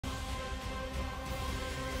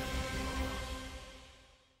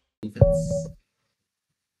defense.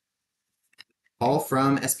 All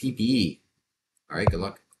from SPB. Alright, good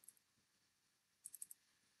luck.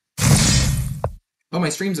 Oh, my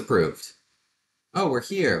stream's approved. Oh, we're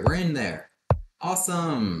here. We're in there.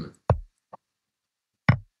 Awesome.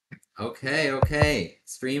 Okay.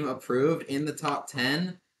 Stream approved in the top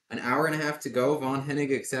 10. An hour and a half to go. Von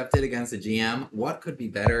Hennig accepted against the GM. What could be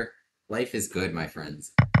better? Life is good, my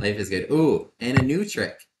friends. Life is good. Ooh, and a new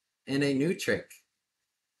trick. And a new trick.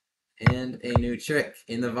 And a new trick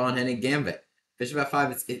in the Von Hennig Gambit. Bishop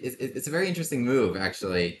f5, it's a very interesting move,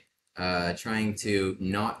 actually. Trying to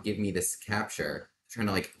not give me this capture. Trying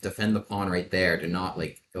to, like, defend the pawn right there to not,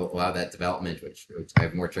 like, allow that development, which I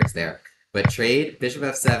have more tricks there. But trade, bishop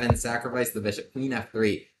f7, sacrifice the bishop, queen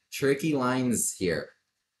f3. Tricky lines here.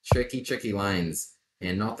 Tricky lines.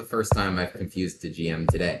 And not the first time I've confused the GM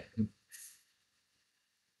today.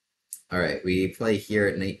 Alright, we play here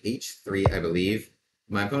at knight h3, I believe.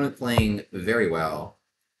 My opponent playing very well.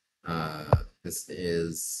 This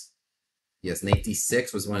is... Yes, knight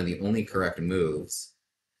d6 was one of the only correct moves.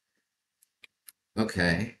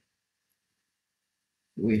 Okay.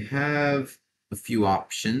 We have a few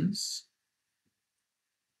options.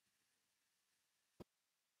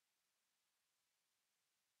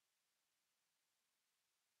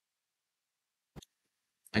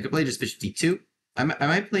 I could play just bishop d2. I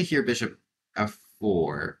might play here bishop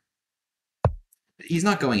f4. He's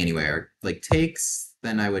not going anywhere. Like, takes,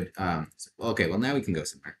 then I would... okay, well, now we can go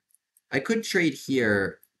somewhere. I could trade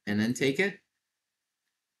here and then take it.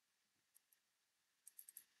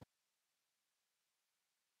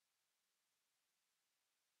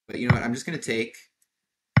 But you know what? I'm just going to take.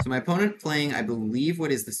 So my opponent playing, I believe,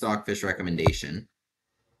 what is the Stockfish recommendation.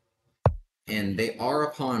 And they are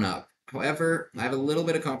a pawn up. However, I have a little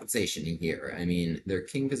bit of compensation in here. I mean, their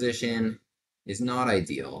king position is not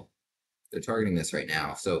ideal. They're targeting this right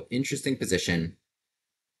now. So interesting position.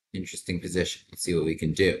 Interesting position. Let's see what we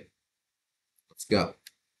can do. Let's go.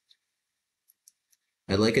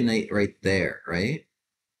 I'd like a knight right there, right?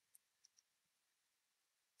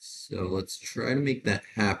 So let's try to make that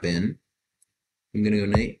happen. I'm going to go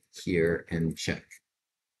knight here and check.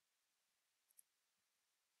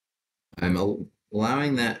 I'm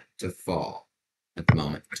allowing that to fall at the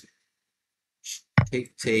moment.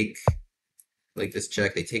 Take, like this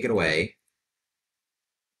check, they take it away.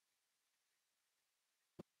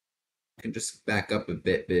 I can just back up a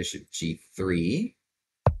bit, bishop g3.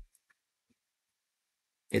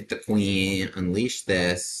 Hit the queen, unleash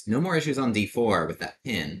this. No more issues on d4 with that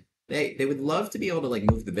pin. They would love to be able to, like,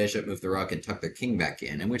 move the bishop, move the rook, and tuck their king back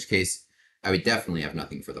in which case I would definitely have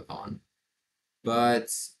nothing for the pawn. But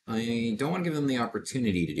I don't want to give them the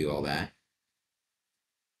opportunity to do all that.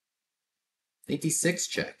 Knight d6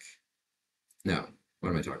 check. No, what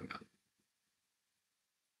am I talking about?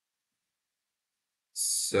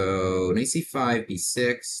 So, knight c5,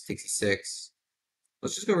 b6, takes e6.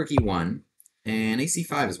 Let's just go rook e1. And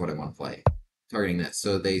ac5 is what I want to play. Targeting this.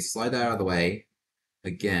 So they slide that out of the way.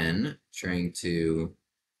 Again, trying to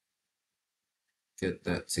get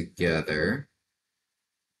that together.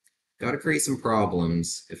 Gotta create some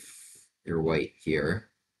problems if you're white here.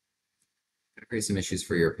 Gotta create some issues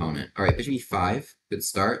for your opponent. Alright, bishop e5. Good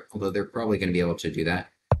start. Although they're probably going to be able to do that.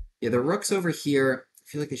 Yeah, the rook's over here. I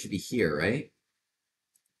feel like they should be here, right?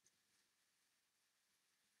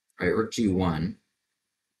 Alright, rook g1.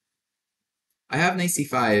 I have knight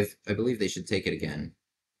c5. I believe they should take it again.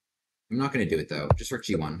 I'm not going to do it, though. Just rook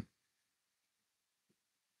g1.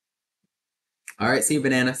 Alright, see you,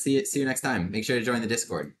 Banana. See you next time. Make sure to join the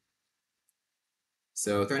Discord.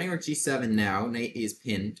 So, threatening rook g7 now. Knight is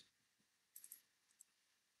pinned.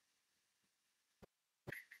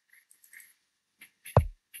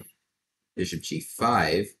 Bishop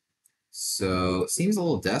g5. So, seems a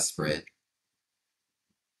little desperate.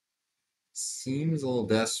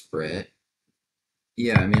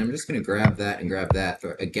 Yeah, I mean, I'm just going to grab that and grab that.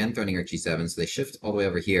 Again, threatening rook g7, so they shift all the way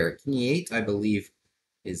over here. King e8, I believe,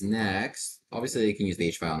 is next. Obviously, they can use the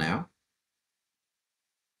h-file now.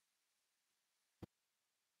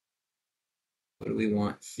 What do we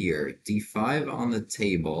want here? d5 on the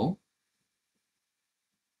table.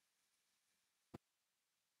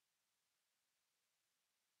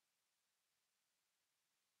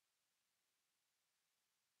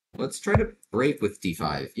 Let's try to break with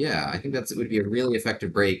d5. Yeah, I think it would be a really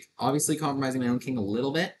effective break. Obviously compromising my own king a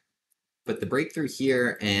little bit, but the breakthrough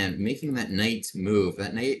here and making that knight move,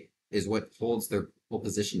 that knight is what holds their whole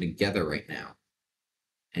position together right now.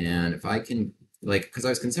 And if I can, like, because I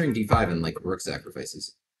was considering d5 and, like, rook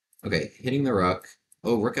sacrifices. Okay, hitting the rook.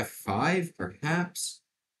 Oh, rook f5, perhaps?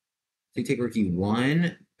 So you take rook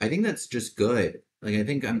e1. I think that's just good. Like, I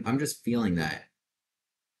think I'm just feeling that.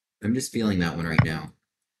 I'm just feeling that one right now.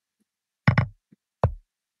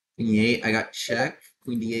 Queen e8, I got check.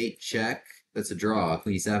 Queen d8, check. That's a draw.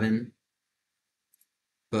 Queen e7.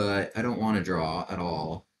 But I don't want to draw at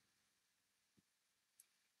all.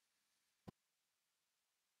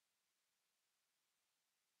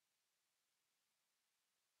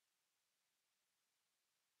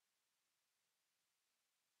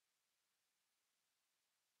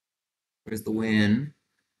 Where's the win?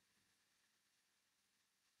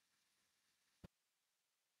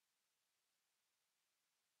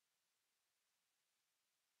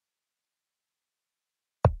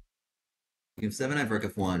 You have 7, I have rook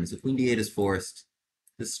f1, so queen d8 is forced.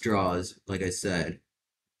 This draws, like I said.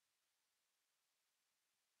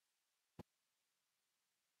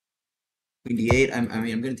 Queen d8, I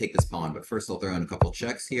mean, I'm going to take this pawn, but first I'll throw in a couple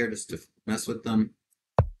checks here just to mess with them.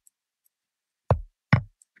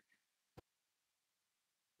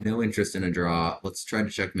 No interest in a draw. Let's try to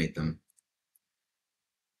checkmate them.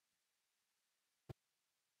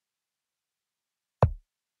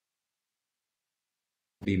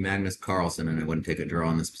 Be Magnus Carlsen, and I wouldn't take a draw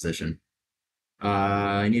in this position.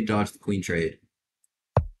 I need to dodge the queen trade.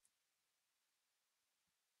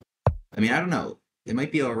 I mean, I don't know. It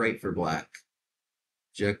might be all right for black,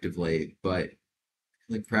 objectively, but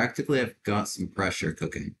like practically, I've got some pressure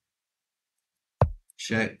cooking.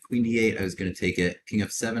 Check queen d8. I was going to take it. King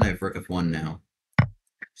f7. I have rook f1 now.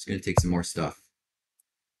 Just going to take some more stuff.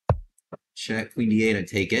 Check queen d8. I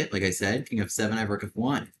take it. Like I said, king f7. I have rook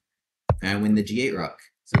f1, and I win the g8 rook.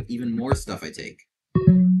 So even more stuff I take.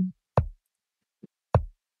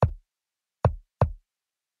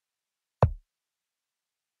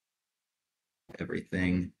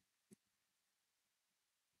 Everything.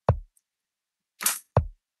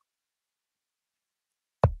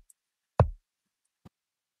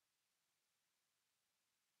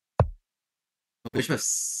 Bishop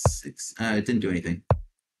f6. It didn't do anything.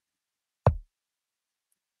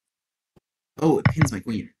 Oh, it pins my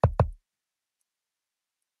queen.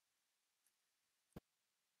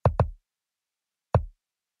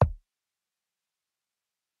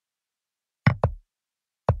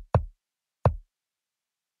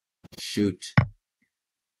 Shoot.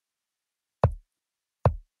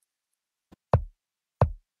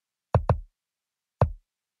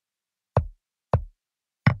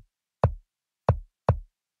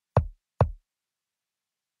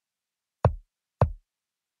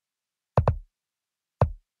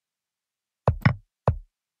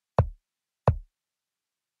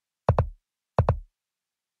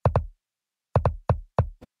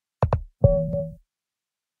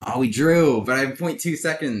 Oh, we drew, but I have 0.2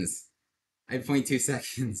 seconds. I have 0.2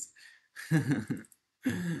 seconds.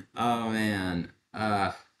 Oh, man.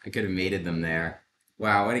 I could have mated them there.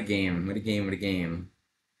 Wow, what a game. What a game, what a game.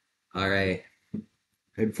 All right. I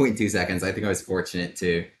had 0.2 seconds. I think I was fortunate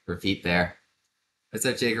to repeat there. What's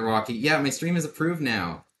up, Jaker Walkie? Yeah, my stream is approved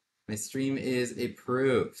now. My stream is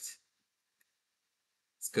approved.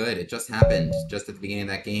 It's good. It just happened just at the beginning of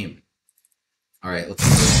that game. All right, let's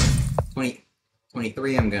go. 20,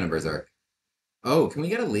 23, I'm gonna berserk. Oh, can we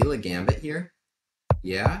get a LEELA Gambit here?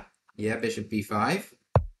 Yeah? Yeah, bishop b5.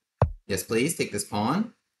 Yes, please, take this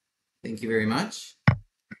pawn. Thank you very much.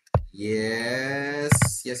 Yes.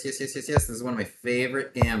 Yes, yes, yes, yes, yes. This is one of my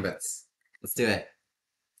favorite gambits. Let's do it.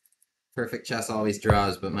 Perfect chess always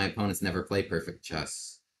draws, but my opponents never play perfect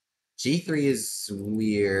chess. G3 is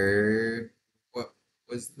weird. What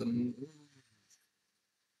was the move?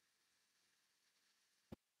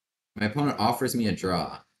 My opponent offers me a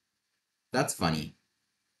draw. That's funny.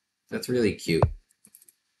 That's really cute.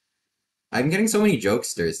 I'm getting so many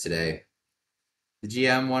jokesters today. The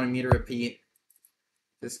GM wanted me to repeat.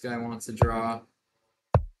 This guy wants a draw.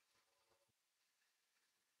 I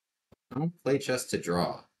don't play chess to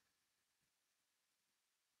draw.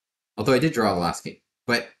 Although I did draw the last game,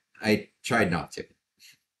 but I tried not to.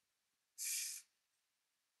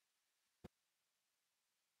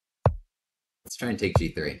 Let's try and take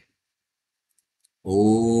G3.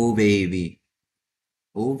 Oh, baby.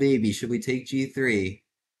 Oh, baby, should we take G3?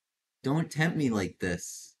 Don't tempt me like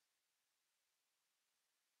this.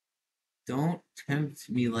 Don't tempt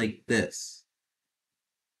me like this.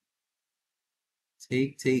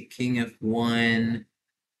 Take, king f1.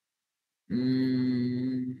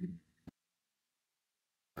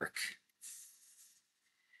 Work.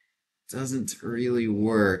 Doesn't really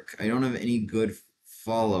work. I don't have any good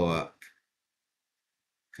follow-up.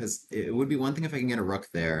 Because it would be one thing if I can get a rook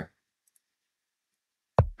there.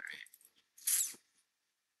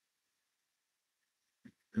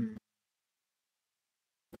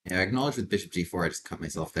 Yeah, I acknowledge with bishop g4, I just cut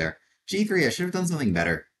myself there. G3, I should have done something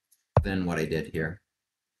better than what I did here.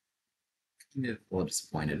 I'm a little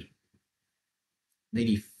disappointed.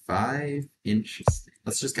 85 inches.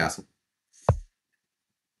 Let's just castle.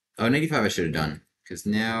 Oh, 85 I should have done, because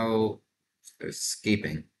now I was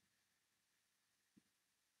escaping.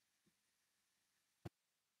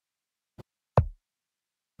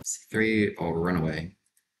 C3, I'll run away.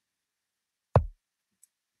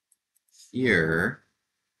 Here.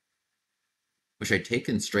 Wish I'd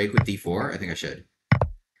taken strike with D4? I think I should.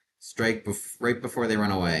 Strike right before they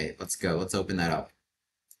run away. Let's go. Let's open that up.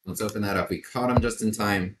 Let's open that up. We caught him just in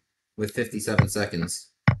time with 57 seconds.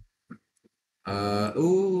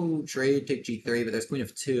 Ooh, trade, take G3, but there's queen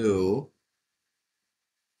of 2.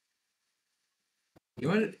 You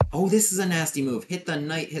want to... Oh, this is a nasty move. Hit the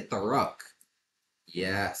knight, hit the rook.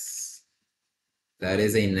 Yes. That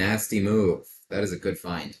is a nasty move. That is a good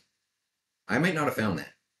find. I might not have found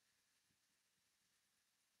that.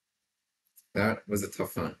 That was a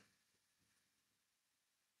tough one.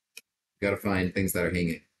 Gotta find things that are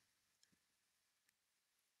hanging.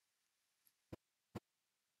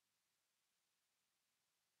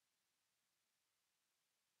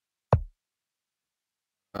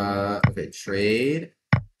 Okay, trade.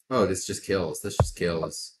 Oh, this just kills. This just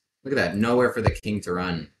kills. Look at that. Nowhere for the king to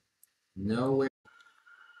run. Nowhere.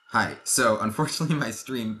 Hi. So, unfortunately, my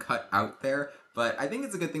stream cut out there, but I think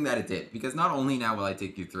it's a good thing that it did, because not only now will I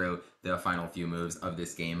take you through the final few moves of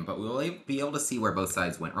this game, but we will be able to see where both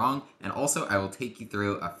sides went wrong, and also I will take you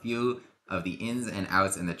through a few of the ins and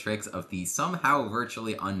outs and the tricks of the somehow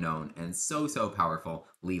virtually unknown and so powerful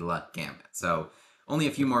LEELA Gambit. So, only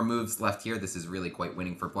a few more moves left here. This is really quite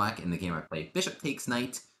winning for black. In the game I played bishop takes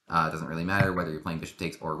knight. Doesn't really matter whether you're playing bishop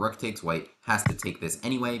takes or rook takes. White has to take this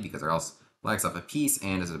anyway, because or else black's up a piece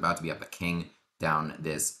and is about to be up a king down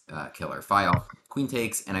this killer file. Queen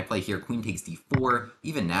takes, and I play here queen takes d4.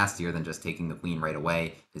 Even nastier than just taking the queen right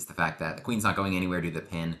away is the fact that the queen's not going anywhere due to the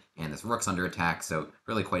pin, and this rook's under attack, so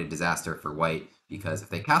really quite a disaster for white, because if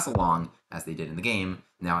they castle long, as they did in the game,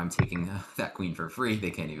 now I'm taking that queen for free.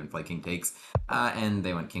 They can't even play king takes, and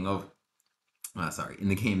they went king over. Sorry, in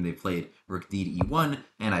the game they played rook d to e1,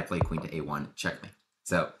 and I played queen to a1, checkmate.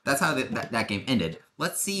 So that's how that game ended.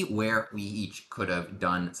 Let's see where we each could have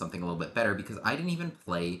done something a little bit better, because I didn't even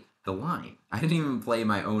play the line. I didn't even play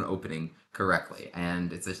my own opening correctly,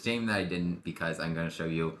 and it's a shame that I didn't, because I'm going to show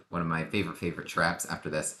you one of my favorite traps after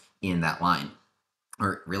this in that line,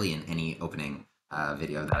 or really in any opening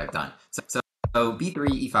video that I've done. So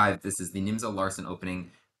b3, e5, this is the Nimzo Larsen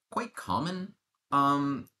opening, quite common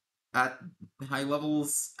at high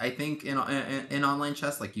levels, I think, in online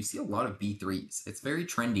chess. Like, you see a lot of b3s. It's very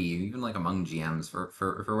trendy, even like among GMs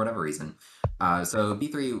for whatever reason. So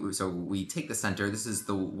b3, so we take the center. This is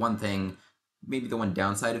the one thing, maybe the one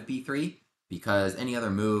downside of b3, because any other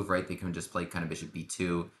move, right, they can just play kind of bishop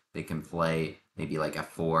b2. They can play maybe like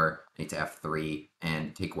f4, knight to f3,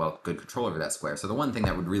 and take, well, good control over that square. So the one thing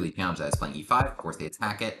that would really challenge that is playing e5. Of course, they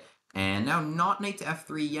attack it. And now not knight to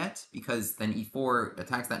f3 yet, because then e4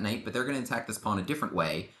 attacks that knight, but they're going to attack this pawn a different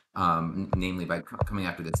way, namely by coming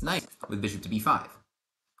after this knight with bishop to b5.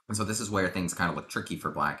 And so this is where things kind of look tricky for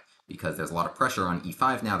black, because there's a lot of pressure on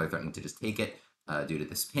e5 now. They're threatening to just take it due to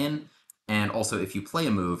this pin. And also, if you play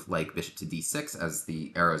a move like bishop to d6, as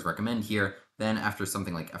the arrows recommend here, then after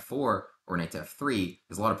something like f4 or knight to f3,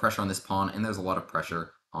 there's a lot of pressure on this pawn, and there's a lot of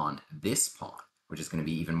pressure on this pawn, which is going to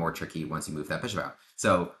be even more tricky once you move that bishop out.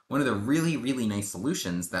 So one of the really nice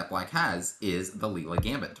solutions that black has is the LEELA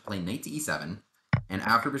Gambit, to play knight to e7, and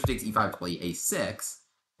after bishop takes e5 to play a6,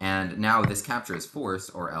 and now this capture is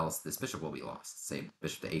forced, or else this bishop will be lost. Say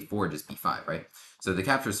bishop to a4, just b5, right? So the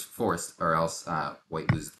capture is forced, or else white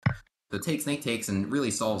loses. So takes, knight takes, and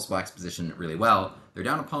really solves black's position really well. They're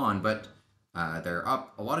down a pawn, but they're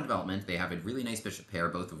up a lot of development. They have a really nice bishop pair,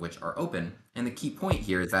 both of which are open. And the key point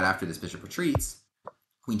here is that after this bishop retreats,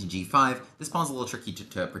 queen to g5, this pawn's a little tricky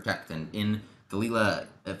to protect. And in the LEELA,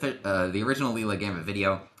 the original LEELA Gambit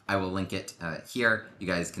video, I will link it here. You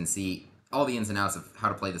guys can see all the ins and outs of how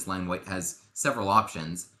to play this line. White has several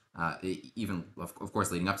options, even, of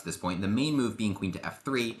course, leading up to this point. The main move being queen to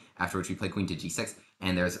f3, after which we play queen to g6,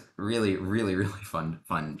 and there's really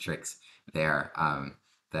fun tricks there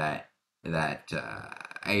that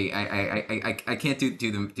I can't do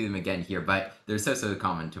them again here, but they're so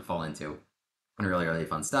common to fall into, and really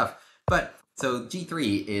fun stuff. But so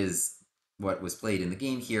g3 is what was played in the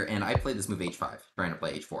game here, and I played this move h5, trying to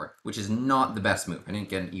play h4, which is not the best move. I didn't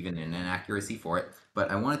get even an accuracy for it, but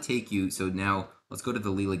I want to take you, so now let's go to the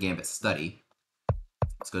LEELA Gambit study.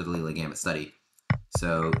 Let's go to the LEELA Gambit study.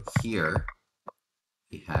 So here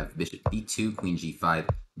we have bishop b2, queen g5,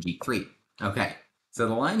 g3. Okay, So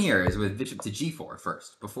the line here is with bishop to g4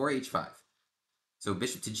 first, before h5. So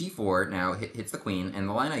bishop to g4 now hits the queen, and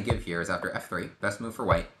the line I give here is after f3, best move for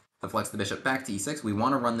white, to flex the bishop back to e6. We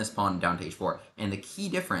want to run this pawn down to h4, and the key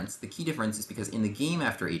difference is because in the game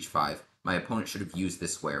after h5, my opponent should have used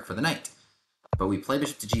this square for the knight. But we play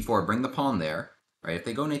bishop to g4, bring the pawn there, right? If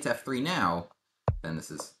they go knight to f3 now, then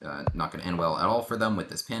this is not going to end well at all for them with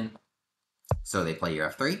this pin. So they play here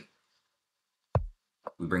f3.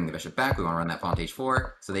 We bring the bishop back, we want to run that pawn to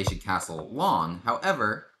h4, so they should castle long.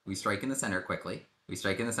 However, we strike in the center quickly. We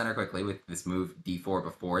strike in the center quickly with this move d4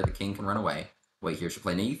 before the king can run away. White here should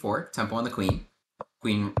play knight e4, tempo on the queen.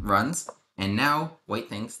 Queen runs, and now white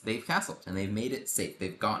thinks they've castled, and they've made it safe.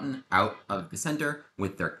 They've gotten out of the center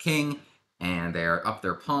with their king, and they're up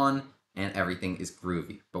their pawn, and everything is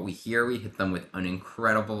groovy. But we hit them with an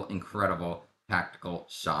incredible, incredible tactical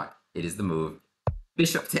shot. It is the move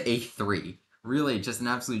bishop to a3. Really, just an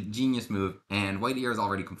absolute genius move, and white here is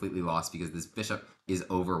already completely lost because this bishop is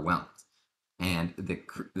overwhelmed. And the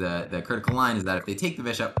critical line is that if they take the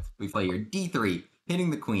bishop, we play here d3,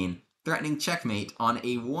 hitting the queen, threatening checkmate on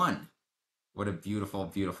a1. What a beautiful,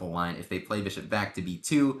 beautiful line. If they play bishop back to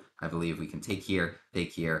b2, I believe we can take here,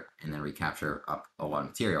 and then recapture up a lot of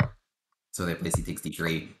material. So they play c takes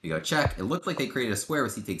d3, we go check. It looked like they created a square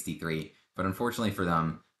with c takes d3, but unfortunately for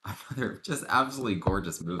them, another just absolutely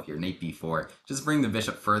gorgeous move here, knight b4. Just bring the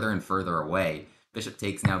bishop further and further away. Bishop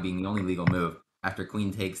takes now being the only legal move. After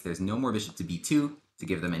queen takes, there's no more bishop to b2 to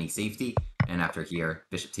give them any safety. And after here,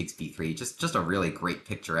 bishop takes b3. Just a really great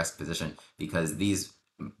picturesque position because these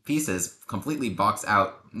pieces completely box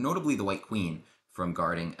out, notably the white queen, from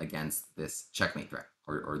guarding against this checkmate threat,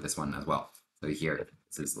 or this one as well. So here,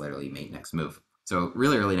 this is literally mate next move. So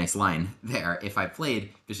really, really nice line there. If I played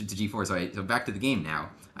bishop to g4, so back to the game now.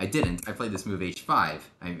 I didn't. I played this move h5.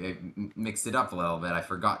 I mixed it up a little bit. I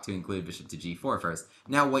forgot to include bishop to g4 first.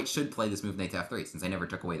 Now white should play this move knight to f3 since I never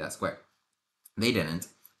took away that square. They didn't.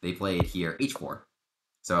 They played here h4.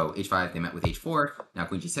 So h5, they met with h4. Now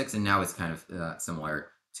queen g6, and now it's kind of similar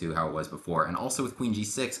to how it was before. And also with queen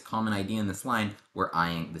g6, common idea in this line, we're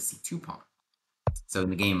eyeing the c2 pawn. So in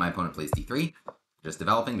the game, my opponent plays d3. Just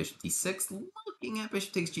developing, bishop d6, looking at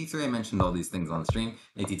bishop takes g3. I mentioned all these things on the stream.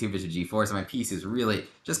 Knight d2, bishop g4, so my piece is really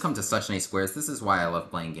just come to such nice squares. This is why I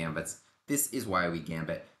love playing gambits. This is why we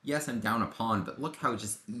gambit. Yes, I'm down a pawn, but look how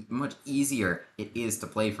just much easier it is to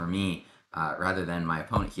play for me rather than my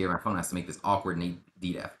opponent here. My opponent has to make this awkward knight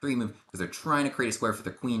d to f3 move because they're trying to create a square for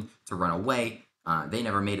their queen to run away. They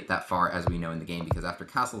never made it that far, as we know in the game, because after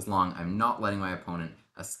castle's long, I'm not letting my opponent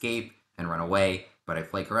escape and run away. But I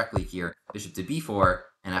play correctly here, bishop to b4,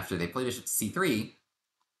 and after they play bishop to c3,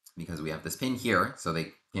 because we have this pin here, so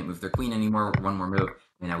they can't move their queen anymore, one more move,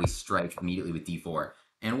 and now we strike immediately with d4.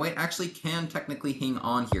 And white actually can technically hang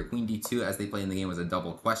on here. Queen d2, as they play in the game, was a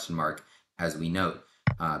double question mark, as we note,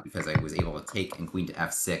 because I was able to take and queen to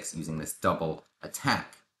f6 using this double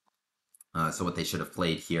attack. So what they should have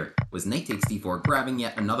played here was knight takes d4, grabbing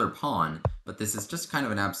yet another pawn, but this is just kind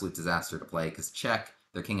of an absolute disaster to play, because check,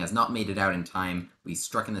 their king has not made it out in time. We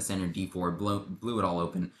struck in the center, d4, blew it all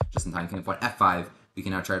open just in time. King of f5. We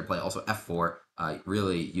can now try to play also f4.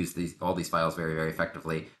 Really use all these files very, very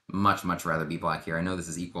effectively. Much, much rather be black here. I know this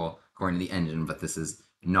is equal according to the engine, but this is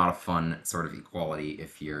not a fun sort of equality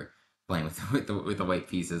if you're playing with the white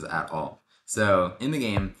pieces at all. So in the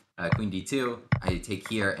game, queen d2, I take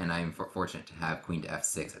here, and I'm fortunate to have queen to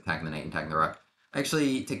f6, attacking the knight and attacking the rook.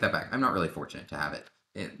 Actually, take that back. I'm not really fortunate to have it.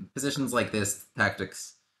 In positions like this,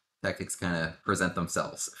 tactics kind of present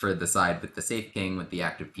themselves for the side with the safe king with the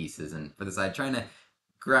active pieces, and for the side trying to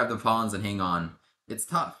grab the pawns and hang on. It's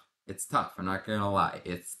tough. It's tough. I'm not gonna lie.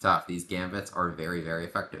 It's tough. These gambits are very, very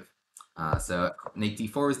effective. So knight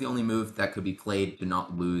d4 is the only move that could be played to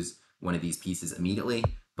not lose one of these pieces immediately,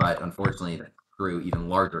 but unfortunately that grew even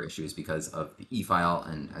larger issues because of the e-file,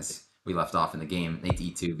 and as we left off in the game, knight to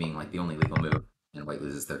e2 being like the only legal move, and white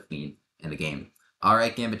loses their queen in the game.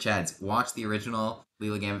 Alright, Gambit Chads, watch the original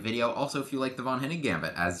LEELA Gambit video. Also, if you like the Von Hennig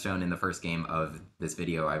Gambit, as shown in the first game of this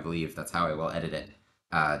video, I believe that's how I will edit it,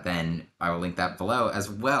 then I will link that below as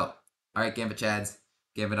well. Alright, Gambit Chads,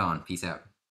 Gambit on. Peace out.